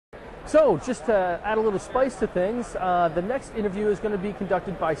So, just to add a little spice to things, the next interview is going to be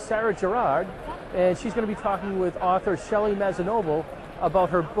conducted by Sara Girard, and she's going to be talking with author Shelly Mazzanoble about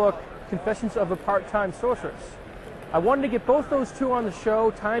her book, Confessions of a Part-Time Sorceress. I wanted to get both those two on the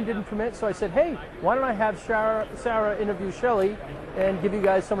show. Time didn't permit, so I said, hey, why don't I have Sara interview Shelly and give you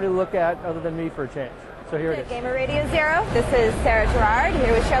guys somebody to look at other than me for a change. So here it is. Gamer Radio Zero. This is Sara Girard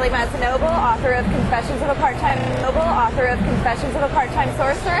here with Shelly Mazzanoble, author of Confessions of a Part-Time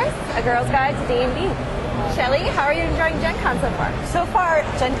Sorceress, a girl's guide to D&D. Shelly, how are you enjoying Gen Con so far? So far,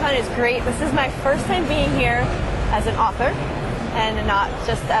 Gen Con is great. This is my first time being here as an author and not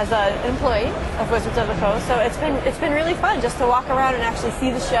just as an employee of Wizards of the Coast. So it's been really fun just to walk around and actually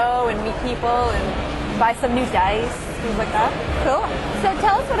see the show and meet people and buy some new dice, things like that. Cool. So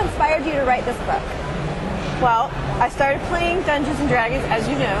tell us what inspired you to write this book. Well, I started playing Dungeons & Dragons, as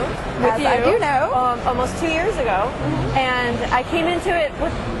you know, I do know. Almost 2 years ago. And I came into it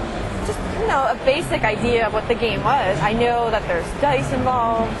with just, a basic idea of what the game was. I know that there's dice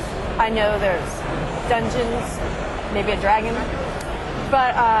involved. I know there's dungeons, maybe a dragon.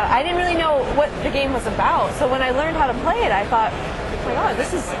 But I didn't really know what the game was about. So when I learned how to play it, I thought, oh my God,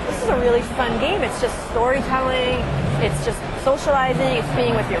 this is a really fun game. It's just storytelling. It's just socializing. It's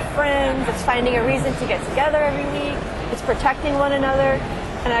being with your friends. It's finding a reason to get together every week. It's protecting one another.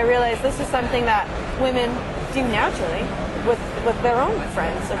 And I realized this is something that women do naturally with their own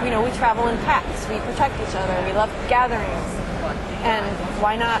friends. So, we travel in packs. We protect each other. We love gatherings. And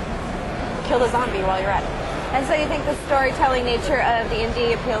why not kill a zombie while you're at it? And so you think the storytelling nature of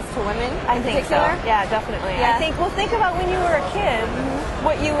D&D appeals to women in particular? So. Yeah, definitely. Yeah. Think about when you were a kid,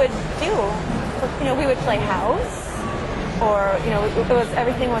 what you would do. We would play house. Or,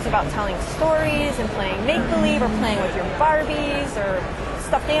 everything was about telling stories and playing make-believe or playing with your Barbies or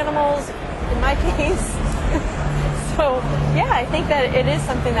stuffed animals, in my case. So, yeah, I think that it is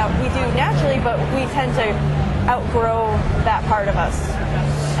something that we do naturally, but we tend to outgrow that part of us.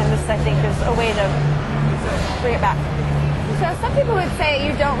 And this, I think, is a way to bring it back. So some people would say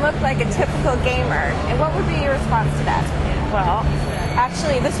you don't look like a typical gamer. And what would be your response to that? Well,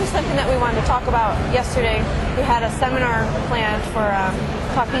 actually, this was something that we wanted to talk about yesterday. We had a seminar planned for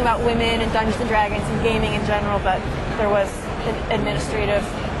talking about women and Dungeons & Dragons and gaming in general, but there was an administrative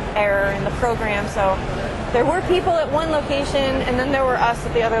error in the program. So there were people at one location, and then there were us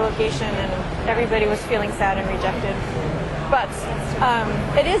at the other location, and everybody was feeling sad and rejected. But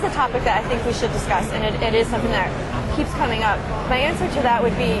it is a topic that I think we should discuss, and it is something that keeps coming up. My answer to that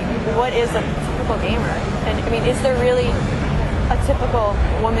would be, what is a typical gamer? And is there really a typical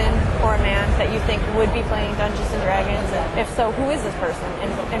woman or a man that you think would be playing Dungeons & Dragons? And if so, who is this person?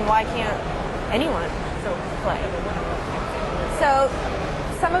 And why can't anyone play? So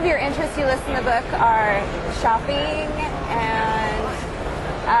some of your interests you list in the book are shopping and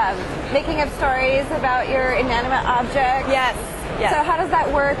making up stories about your inanimate objects. Yes. So how does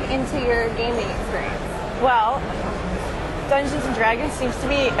that work into your gaming experience? Well, Dungeons & Dragons seems to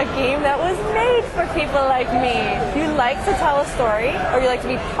be a game that was made for people like me. You like to tell a story, or you like to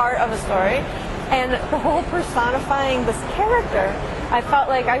be part of a story, and the whole personifying this character, I felt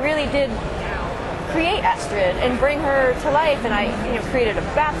like I really did create Astrid and bring her to life, and I created a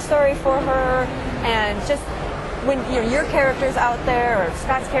backstory for her, and just when your character's out there, or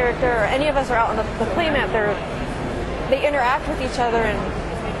Scott's character, or any of us are out on the playmat, they interact with each other,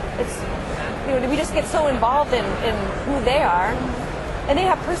 and it's we just get so involved in who they are, and they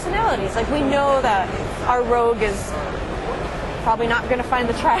have personalities. Like, we know that our rogue is probably not going to find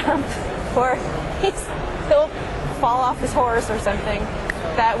the triumph, or he'll fall off his horse or something.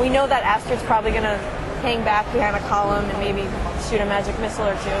 That we know that Astrid's probably going to hang back behind a column and maybe shoot a magic missile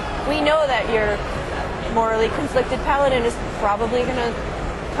or two. We know that your morally conflicted paladin is probably going to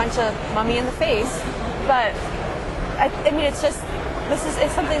punch a mummy in the face, but it's just.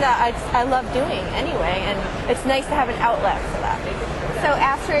 It's something that I love doing anyway, and it's nice to have an outlet for that. So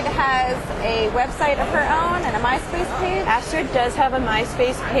Astrid has a website of her own and a MySpace page? Astrid does have a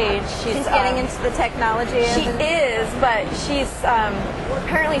MySpace page. She's getting into the technology. She is, but she's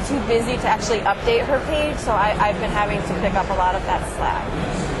apparently too busy to actually update her page, so I've been having to pick up a lot of that slack.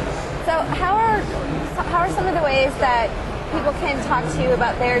 So how are some of the ways that people can talk to you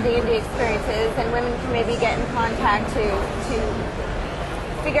about their D&D experiences, and women can maybe get in contact to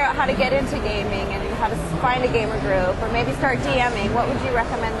figure out how to get into gaming and how to find a gamer group, or maybe start DMing? What would you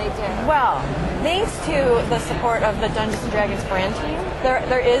recommend they do? Well, thanks to the support of the Dungeons & Dragons brand team,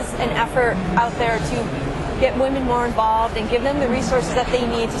 there is an effort out there to get women more involved and give them the resources that they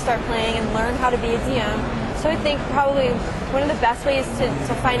need to start playing and learn how to be a DM. So I think probably one of the best ways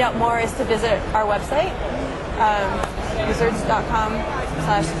to find out more is to visit our website, wizards.com.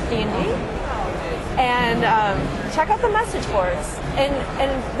 /D&D. And check out the message boards. And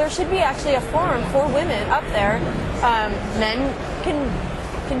there should be actually a forum for women up there. Men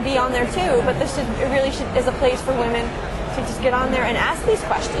can be on there too, but it really is a place for women to just get on there and ask these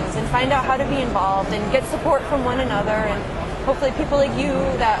questions and find out how to be involved and get support from one another. And hopefully people like you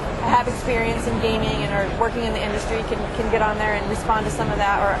that have experience in gaming and are working in the industry can get on there and respond to some of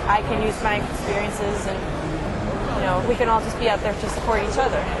that, or I can use my experiences, and we can all just be out there to support each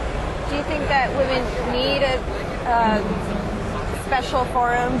other. Do you think that women need a special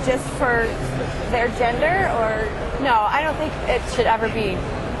forum just for their gender, or? No, I don't think it should ever be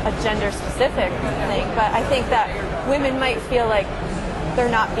a gender-specific thing, but I think that women might feel like they're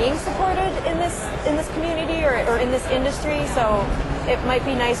not being supported in this community or in this industry, so it might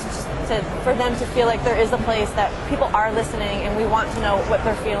be nice for them to feel like there is a place that people are listening and we want to know what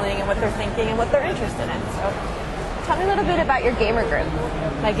they're feeling and what they're thinking and what they're interested in. So, tell me a little bit about your gamer group.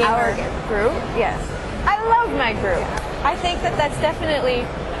 My gamer group? Yes. I love my group. Yeah. I think that's definitely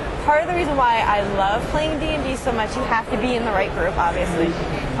part of the reason why I love playing D&D so much. You have to be in the right group, obviously.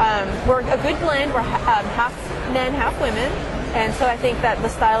 We're a good blend. We're half men, half women. And so I think that the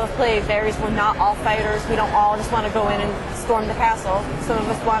style of play varies. We're not all fighters. We don't all just want to go in and storm the castle. Some of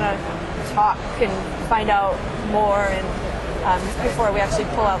us want to talk and find out more, and just before we actually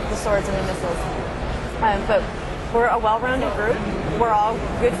pull out the swords and the missiles. But we're a well-rounded group. We're all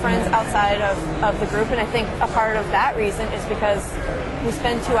good friends outside of the group, and I think a part of that reason is because we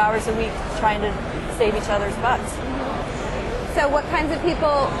spend 2 hours a week trying to save each other's butts. So what kinds of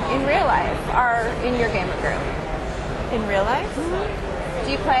people in real life are in your gamer group? In real life? Mm-hmm.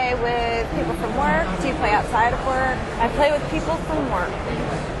 Do you play with people from work? Do you play outside of work? I play with people from work.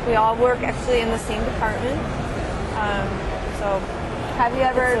 We all work actually in the same department. So, have you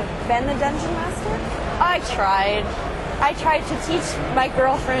ever been the dungeon master? I tried. I tried to teach my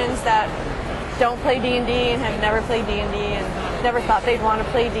girlfriends that don't play D&D and have never played D&D and never thought they'd want to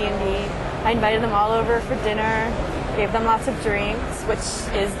play D&D. I invited them all over for dinner, gave them lots of drinks, which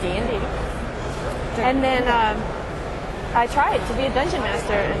is D&D. And then I tried to be a dungeon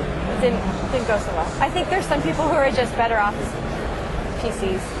master, and it didn't go so well. I think there's some people who are just better off as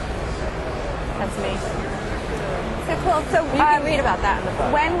PCs. That's me. So cool. So you can read about that in the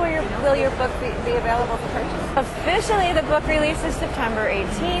book. When will your book be available for purchase? Officially, the book releases September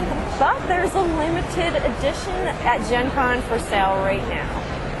 18th, but there's a limited edition at Gen Con for sale right now.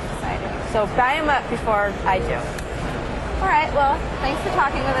 Exciting. So buy them up before I do. All right. Well, thanks for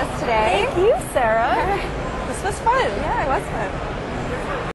talking with us today. Thank you, Sarah. This was fun. Yeah, it was fun.